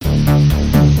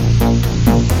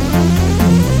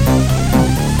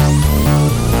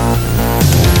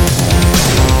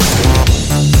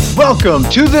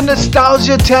Welcome to the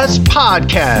Nostalgia Test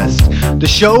Podcast, the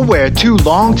show where two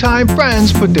longtime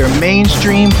friends put their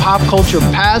mainstream pop culture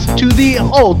past to the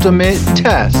ultimate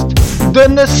test, the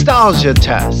Nostalgia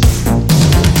Test.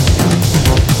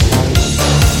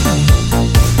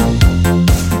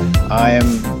 I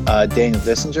am Daniel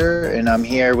Dissinger, and I'm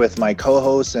here with my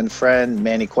co-host and friend,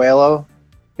 Manny Coelho.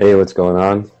 Hey, what's going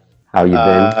on? How you been?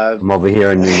 I'm over here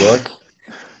in New York.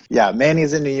 Yeah,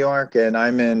 Manny's in New York and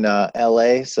I'm in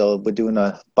LA, so we're doing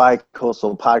a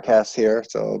bi-coastal podcast here,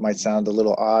 so it might sound a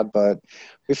little odd, but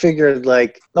we figured,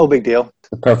 no big deal.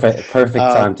 The perfect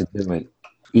time to do it.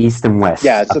 East and West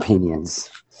opinions.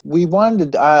 We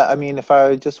wanted to, if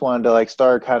I just wanted to,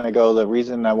 start the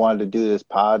reason I wanted to do this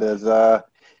pod is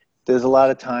there's a lot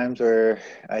of times where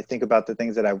I think about the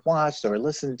things that I watched or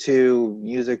listened to,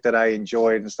 music that I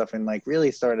enjoyed and stuff, and, really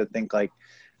started to think,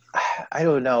 I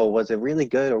don't know, was it really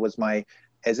good, or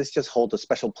is this just hold a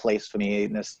special place for me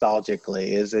nostalgically?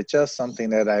 Is it just something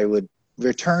that I would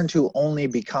return to only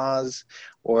because,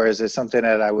 or is it something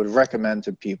that I would recommend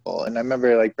to people? And I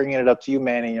remember bringing it up to you,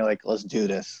 Manny, and you're like, let's do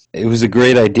this. It was a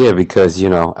great idea because,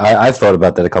 I've thought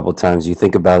about that a couple of times. You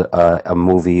think about a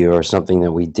movie or something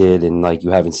that we did and you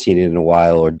haven't seen it in a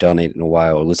while or done it in a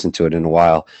while or listened to it in a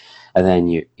while. And then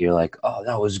you're like, oh,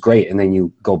 that was great. And then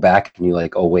you go back and you're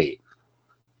like, oh, wait.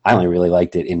 I only really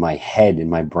liked it in my head, in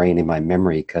my brain, in my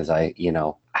memory, because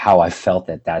how I felt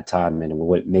at that time and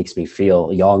what makes me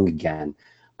feel young again.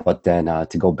 But then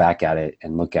to go back at it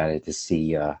and look at it to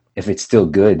see if it's still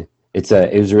good, it's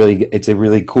a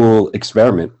really cool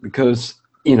experiment because,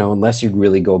 unless you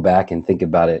really go back and think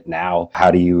about it now,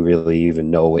 how do you really even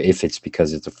know if it's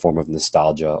because it's a form of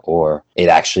nostalgia or it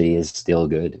actually is still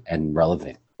good and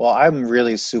relevant? Well, I'm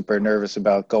really super nervous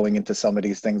about going into some of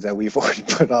these things that we've already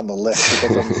put on the list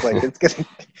because I'm just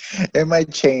it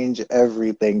might change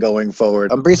everything going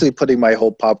forward. I'm basically putting my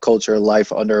whole pop culture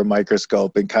life under a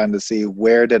microscope and kind of see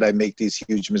where did I make these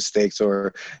huge mistakes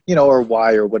or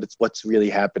why or what's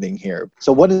really happening here.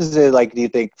 So what is it do you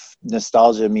think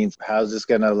nostalgia means? How's this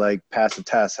going to pass the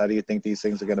test? How do you think these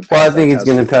things are going to pass? Well, I think it's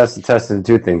going to pass the test in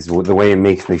two things. The way it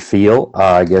makes me feel,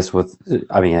 I guess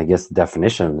the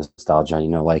definition of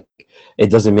nostalgia, it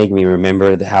doesn't make me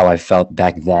remember how I felt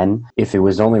back then. If it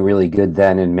was only really good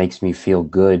then, it makes me feel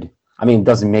good. It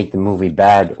doesn't make the movie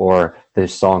bad or the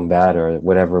song bad or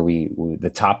whatever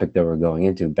the topic that we're going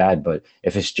into bad. But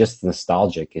if it's just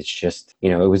nostalgic, it's just,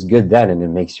 it was good then and it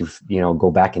makes you,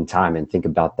 go back in time and think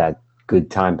about that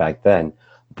good time back then.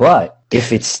 But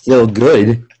if it's still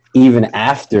good, even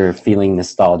after feeling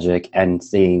nostalgic and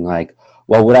saying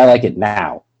well, would I like it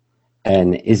now?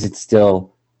 And is it still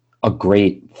a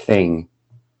great thing,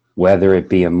 whether it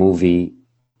be a movie,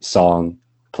 song,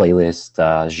 playlist,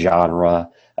 genre,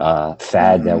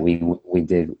 fad that we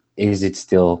did? Is it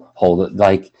still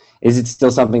is it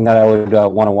still something that I would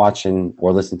want to watch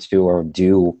or listen to or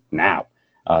do now?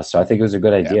 So I think it was a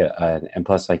good idea. And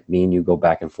plus, me and you go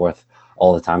back and forth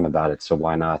all the time about it. So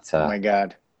why not? Oh my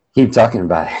God, keep talking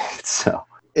about it. So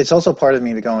it's also part of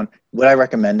me going, would I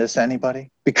recommend this to anybody?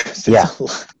 Because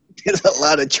there's a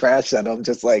lot of trash that I'm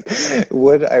just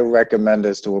would I recommend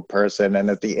this to a person? And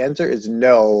if the answer is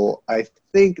no, I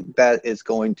think that is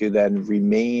going to then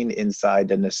remain inside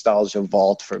the nostalgia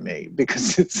vault for me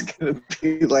because it's going to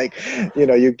be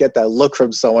you get that look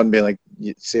from someone being like,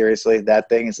 seriously, that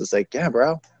thing is just yeah,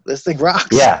 bro, this thing rocks.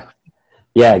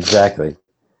 Yeah, exactly.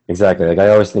 I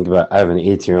always think about, I have an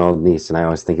 18-year-old niece and I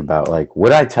always think about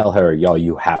would I tell her, yo,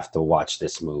 you have to watch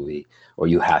this movie or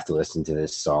you have to listen to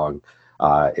this song?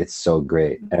 It's so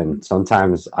great. And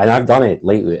sometimes, and I've done it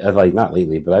lately, not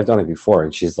lately, but I've done it before.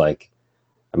 And she's like,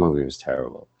 that movie was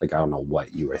terrible. I don't know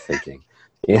what you were thinking,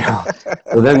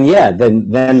 So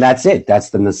then that's it. That's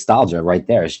the nostalgia right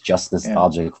there. It's just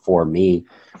nostalgic for me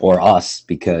or us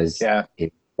because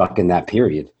it's stuck in that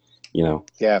period,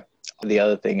 Yeah. The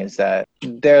other thing is that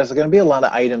there's going to be a lot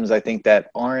of items, I think, that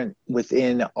aren't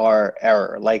within our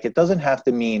era. It doesn't have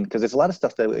to mean, because there's a lot of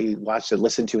stuff that we watch and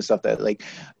listen to, stuff that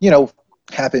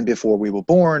happened before we were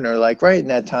born or right in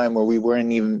that time where we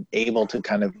weren't even able to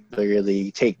kind of really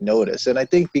take notice. And I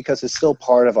think because it's still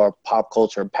part of our pop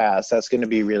culture past, that's going to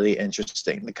be really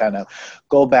interesting to kind of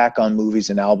go back on movies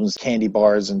and albums, candy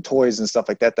bars and toys and stuff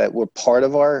like that were part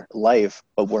of our life,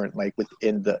 but weren't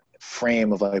within the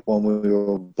frame of when we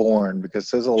were born, because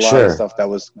there's a lot of stuff that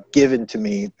was given to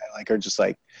me that are just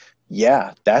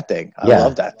yeah, that thing. I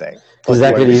love that thing. Because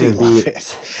that could even be.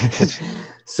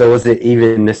 So was it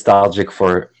even nostalgic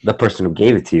for the person who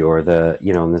gave it to you, or the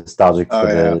nostalgic for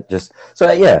the just? So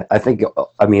I think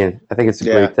it's a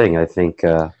great thing. I think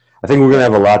we're gonna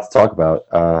have a lot to talk about.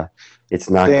 It's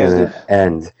not gonna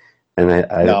end. And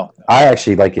I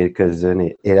actually like it because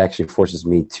then it actually forces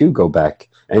me to go back.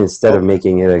 And instead of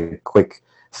making it a quick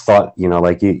thought,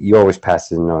 like you always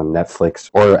pass it on Netflix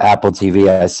or Apple TV,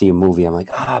 I see a movie, I'm like,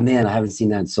 man, I haven't seen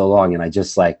that in so long. And I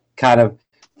just like kind of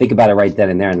think about it right then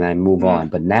and there, and then I move on.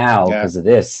 But now, because of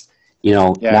this,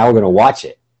 now we're going to watch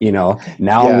it. Now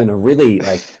I'm going to really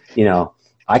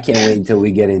I can't wait until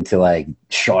we get into like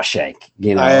Shawshank.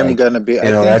 I am going to be. I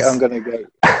think I'm going to get.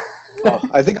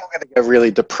 I think I'm going to get really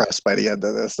depressed by the end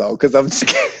of this, though, because I'm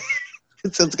scared.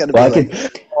 It's going to be. I can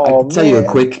tell you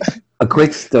a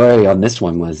quick story on this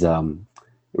one was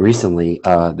recently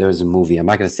there was a movie. I'm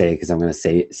not going to say it because I'm going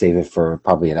to save it for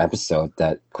probably an episode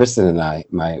that Kristen and I,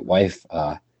 my wife,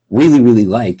 really really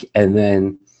like, and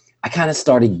then I kind of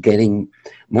started getting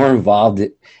more involved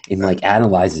in like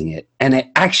analyzing it, and it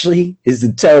actually is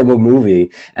a terrible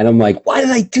movie. And I'm like, why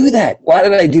did I do that? Why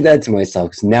did I do that to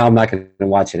myself? Because now I'm not going to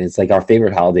watch it. It's like our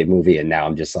favorite holiday movie, and now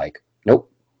I'm just like, nope.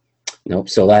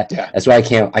 So that's why I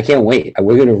can't wait.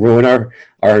 We're going to ruin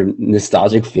our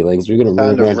nostalgic feelings. We're going to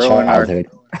ruin our childhood.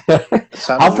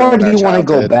 How far do you want to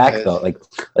go back though? Like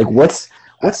what's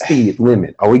the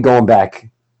limit? Are we going back?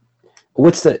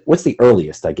 What's the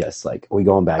earliest, I guess? Like, are we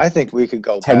going back? I think we could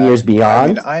go 10 years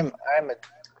beyond. I mean,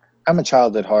 I'm a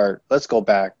child at heart. Let's go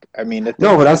back. I mean,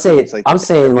 no, but I'm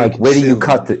saying like, where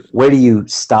do you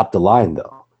stop the line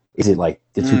though? Is it like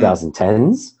the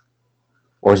 2010s,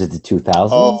 or is it the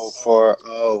 2000s?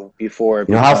 Before.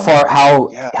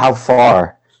 How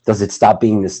far does it stop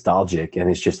being nostalgic and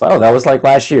it's just that was like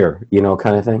last year,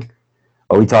 kind of thing?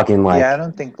 Are we talking like? I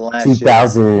don't think last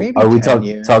 2000. Year. Are we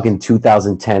talking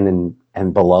 2010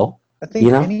 and below? I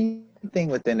think anything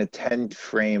within a 10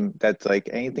 frame that's like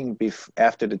anything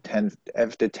after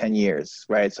 10 years,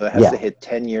 right? So it has to hit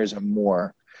 10 years or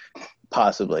more,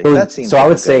 possibly. That seems. So I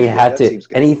would say it had to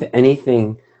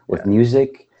anything with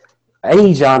music,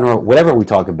 any genre, whatever we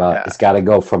talk about, it's got to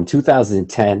go from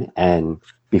 2010 and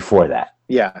before that.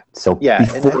 Yeah. So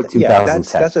before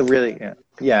 2010. That's a really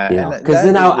because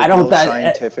then I don't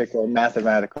scientific or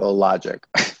mathematical logic.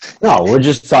 No, we're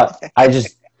just saying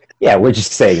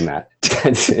that.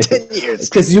 10 years.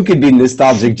 Because you could be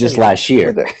nostalgic just last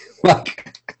year.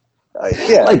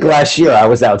 Last year, I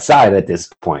was outside at this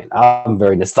point. I'm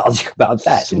very nostalgic about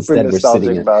that. Super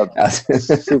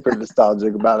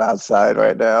nostalgic about outside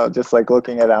right now. Just like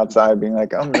looking at outside, being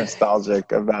like, I'm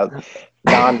nostalgic about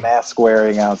non-mask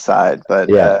wearing outside. But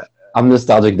I'm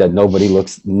nostalgic that nobody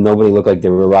looked like they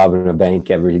were robbing a bank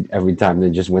every time they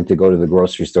just went to go to the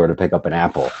grocery store to pick up an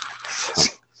apple.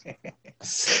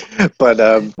 But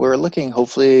we're looking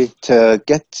hopefully to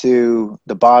get to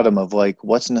the bottom of like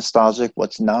what's nostalgic,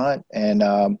 what's not. And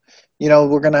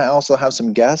we're going to also have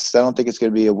some guests. I don't think it's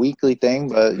going to be a weekly thing,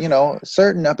 but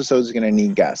certain episodes are going to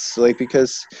need guests, like,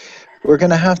 because we're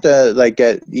going to have to like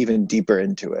get even deeper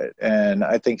into it. And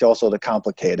I think also to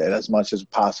complicate it as much as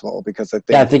possible, because I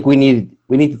think we need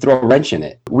to throw a wrench in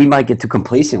it. We might get too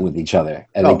complacent with each other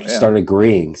and start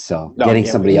agreeing. So getting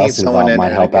somebody else involved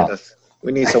might help out.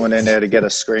 We need someone in there to get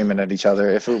us screaming at each other.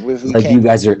 If we like can't. You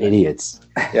guys are idiots.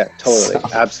 Yeah, totally.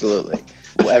 Absolutely.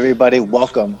 Well, everybody,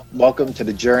 welcome to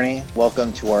the journey.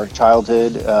 Welcome to our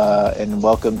childhood, and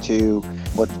welcome to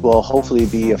what will hopefully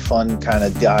be a fun kind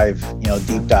of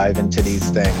deep dive into these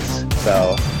things.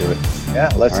 So, do it. Yeah,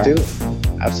 let's do it.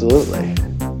 Absolutely.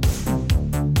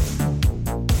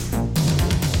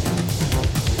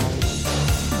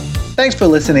 Thanks for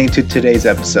listening to today's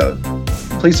episode.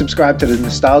 Please subscribe to the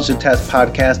Nostalgia Test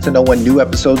podcast to know when new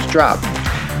episodes drop.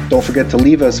 Don't forget to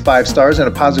leave us 5 stars and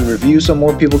a positive review so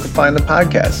more people can find the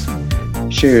podcast.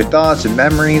 Share your thoughts and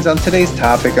memories on today's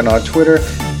topic on our Twitter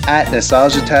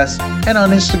 @NostalgiaTest and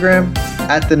on Instagram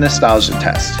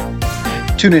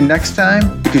 @TheNostalgiaTest. Tune in next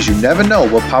time, because you never know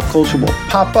what pop culture will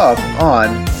pop up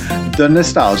on The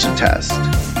Nostalgia Test.